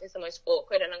yourself is the most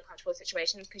awkward and uncomfortable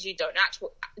situations because you don't know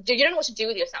what to do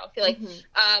with yourself. You're like,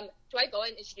 do I go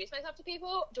and introduce myself to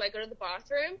people? Do I go to the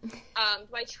bathroom?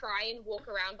 Do I try and walk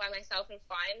around by myself and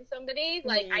find somebody?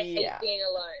 Like, I hate being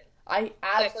alone. I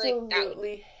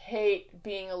absolutely hate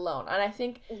being alone. And I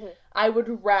think I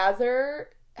would rather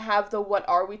have the what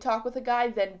are we talk with a guy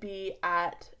than be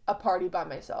at a party by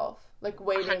myself. Like,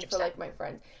 waiting 100%. For, like, my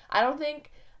friends. I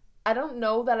don't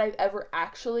know that I've ever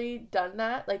actually done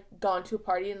that. Like, gone to a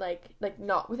party and, like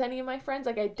not with any of my friends.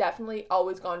 Like, I definitely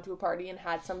always gone to a party and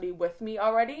had somebody with me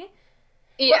already.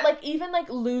 Yeah. But, like, even, like,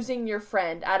 losing your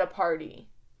friend at a party.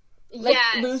 Like,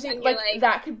 losing, like,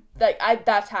 that could, like,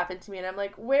 that's happened to me, and I'm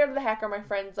like, where the heck are my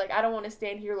friends? Like, I don't want to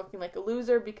stand here looking like a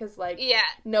loser because, like,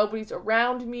 nobody's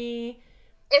around me.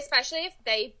 Especially if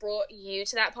they brought you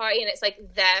to that party and it's,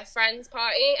 like, their friend's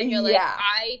party, and you're like,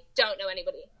 I don't know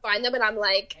anybody. Find them, and I'm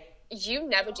like, you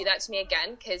never do that to me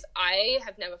again, because I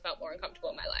have never felt more uncomfortable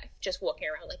in my life, just walking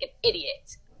around like an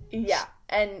idiot. Yeah,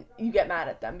 and you get mad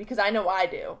at them, because I know I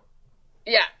do.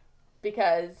 Yeah.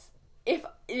 Because... if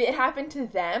it happened to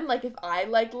them, like, if I,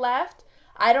 like, left,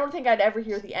 I don't think I'd ever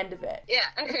hear the end of it. Yeah.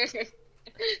 Okay,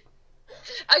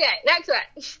 next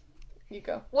one. You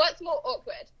go. What's more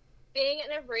awkward? Being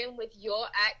in a room with your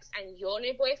ex and your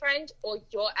new boyfriend, or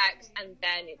your ex and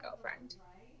their new girlfriend?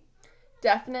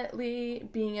 Definitely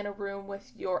being in a room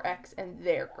with your ex and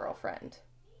their girlfriend.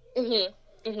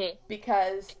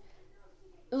 Because...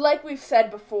 like we've said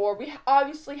before, we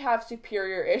obviously have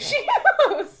superior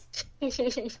issues.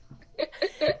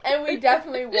 And we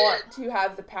definitely want to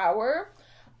have the power.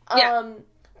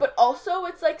 But also,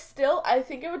 it's, like, still, I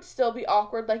think it would still be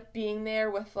awkward, like, being there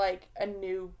with, like, a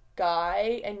new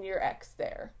guy and your ex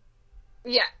there.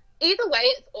 Yeah. Either way,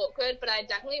 it's awkward, but I'd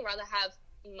definitely rather have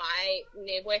my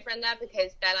new boyfriend there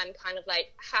because then I'm kind of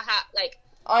like, haha, like,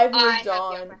 I've moved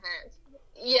on. The upper hand.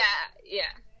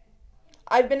 Yeah.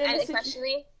 I've been in this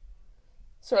especially...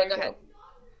 Sorry, go ahead.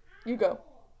 You go.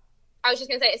 I was just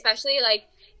gonna say, especially, like,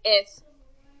 if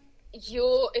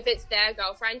it's their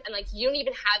girlfriend and, like, you don't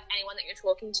even have anyone that you're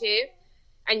talking to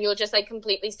and you're just, like,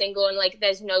 completely single and, like,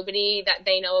 there's nobody that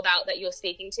they know about that you're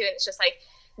speaking to, and it's just, like,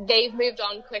 they've moved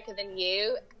on quicker than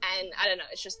you, and I don't know,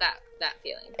 it's just that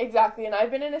feeling. Exactly, and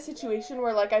I've been in a situation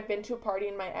where, like, I've been to a party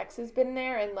and my ex has been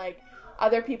there, and, like,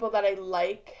 other people that I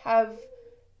like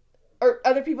or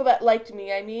other people that liked me,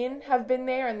 have been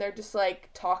there, and they're just, like,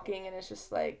 talking, and it's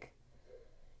just, like,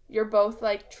 you're both,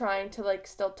 like, trying to, like,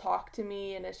 still talk to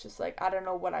me, and it's just, like, I don't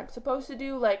know what I'm supposed to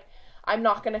do. Like, I'm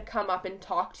not gonna come up and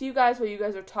talk to you guys while you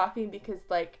guys are talking because,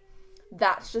 like,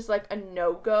 that's just, like, a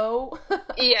no-go.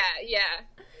 Yeah.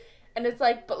 And it's,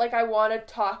 like, but, like, I want to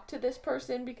talk to this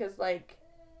person because, like,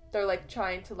 they're, like,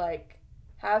 trying to, like,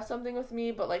 have something with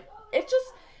me, but, like, it's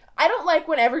just, I don't like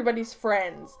when everybody's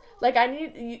friends. Like,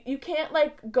 you can't,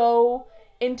 like, go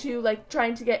into, like,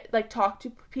 trying to get, like, talk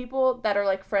to people that are,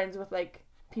 like, friends with, like,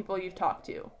 people you've talked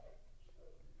to.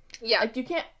 Yeah. Like, you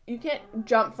can't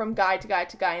jump from guy to guy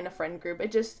to guy in a friend group.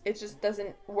 It just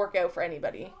doesn't work out for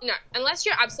anybody. No, unless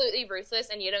you're absolutely ruthless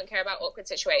and you don't care about awkward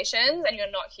situations and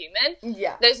you're not human.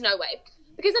 Yeah. There's no way.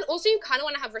 Because then also you kind of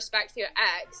want to have respect for your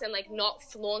ex and, like, not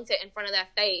flaunt it in front of their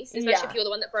face, especially if you're the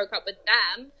one that broke up with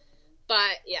them.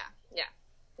 But, yeah.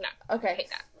 No. Okay. I hate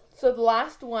that. So the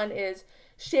last one is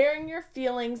sharing your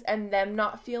feelings and them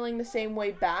not feeling the same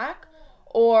way back,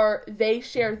 or they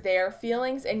share their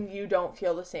feelings and you don't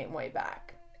feel the same way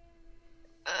back.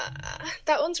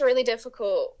 That one's really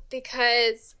difficult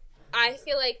because I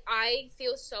feel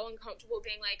so uncomfortable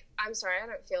being like, I'm sorry, I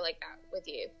don't feel like that with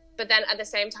you. But then at the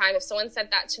same time, if someone said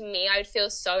that to me, I would feel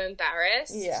so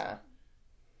embarrassed. Yeah.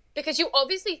 Because you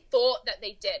obviously thought that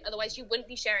they did. Otherwise, you wouldn't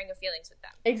be sharing your feelings with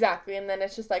them. Exactly. And then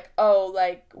it's just like, oh,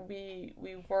 like, we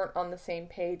weren't on the same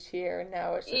page here. And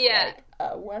now it's just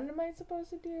like, what am I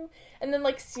supposed to do? And then,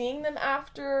 like, seeing them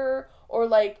after or,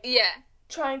 like,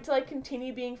 trying to, like,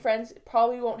 continue being friends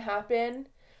probably won't happen.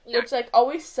 No. Which, like,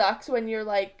 always sucks when you're,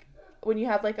 like, when you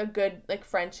have, like, a good, like,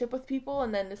 friendship with people.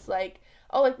 And then it's like,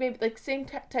 oh, like, maybe, like, same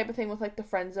type of thing with, like, the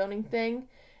friend zoning thing.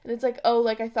 And it's like, oh,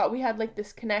 like, I thought we had, like,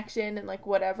 this connection and, like,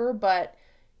 whatever, but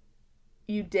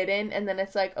you didn't. And then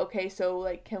it's like, okay, so,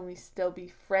 like, can we still be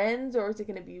friends, or is it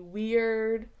going to be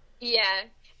weird? Yeah.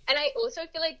 And I also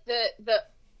feel like the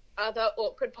other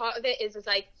awkward part of it is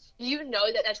like, you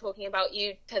know that they're talking about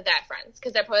you to their friends.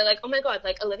 Because they're probably like, oh, my God,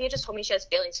 like, Olivia just told me she has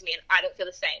feelings for me, and I don't feel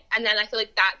the same. And then I feel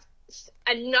like that's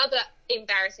another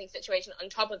embarrassing situation on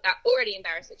top of that already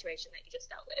embarrassed situation that you just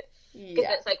dealt with.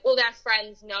 Because it's like all their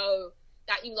friends know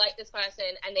that you like this person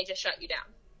and they just shut you down.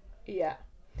 Yeah.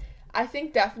 I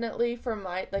think definitely for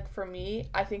me,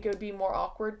 I think it would be more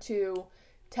awkward to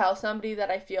tell somebody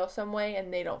that I feel some way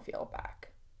and they don't feel back.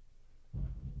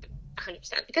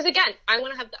 100%. Because again, I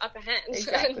want to have the upper hand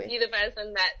exactly. and be the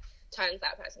person that turns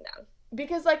that person down.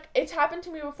 Because, like, it's happened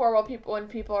to me before when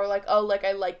people are like, oh, like,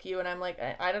 I like you, and I'm like,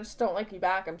 I just don't like you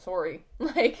back, I'm sorry.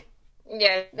 Like,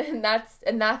 yeah. And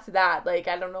that's that. Like,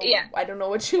 I don't know. Yeah. I don't know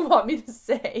what you want me to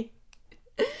say.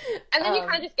 And then you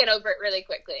kind of just get over it really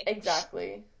quickly.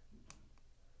 Exactly.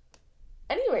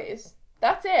 Anyways,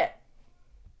 that's it.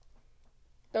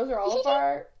 Those are all of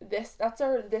our that's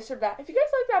our this or that. If you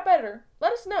guys like that better,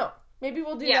 let us know. Maybe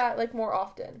we'll do that, like, more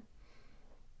often.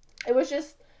 It was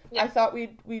just, I thought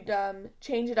we'd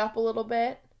change it up a little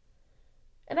bit.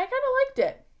 And I kind of liked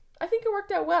it. I think it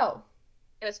worked out well.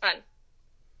 It was fun.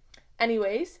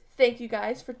 Anyways, thank you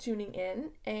guys for tuning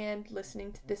in and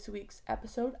listening to this week's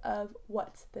episode of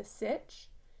What's the Sitch?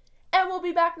 And we'll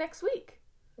be back next week.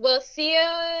 We'll see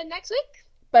you next week.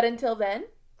 But until then,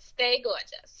 stay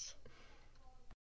gorgeous.